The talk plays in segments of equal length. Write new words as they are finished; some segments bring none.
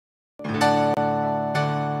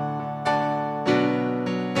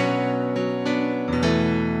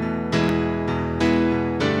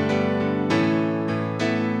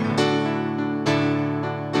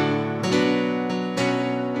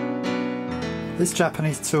This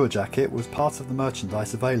Japanese tour jacket was part of the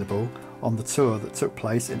merchandise available on the tour that took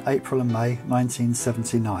place in April and May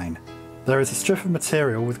 1979. There is a strip of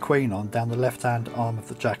material with Queen on down the left hand arm of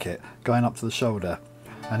the jacket going up to the shoulder,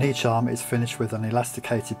 and each arm is finished with an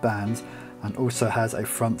elasticated band and also has a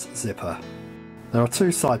front zipper. There are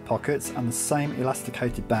two side pockets and the same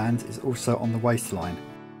elasticated band is also on the waistline.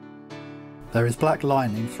 There is black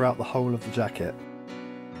lining throughout the whole of the jacket.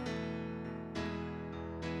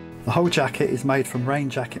 The whole jacket is made from rain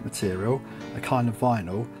jacket material, a kind of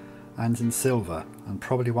vinyl, and in silver, and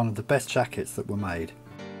probably one of the best jackets that were made.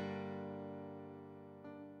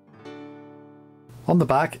 On the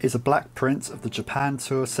back is a black print of the Japan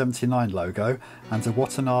Tour 79 logo and a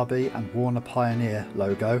Watanabe and Warner Pioneer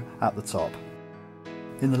logo at the top.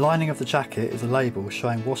 In the lining of the jacket is a label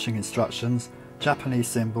showing washing instructions, Japanese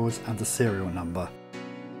symbols and a serial number.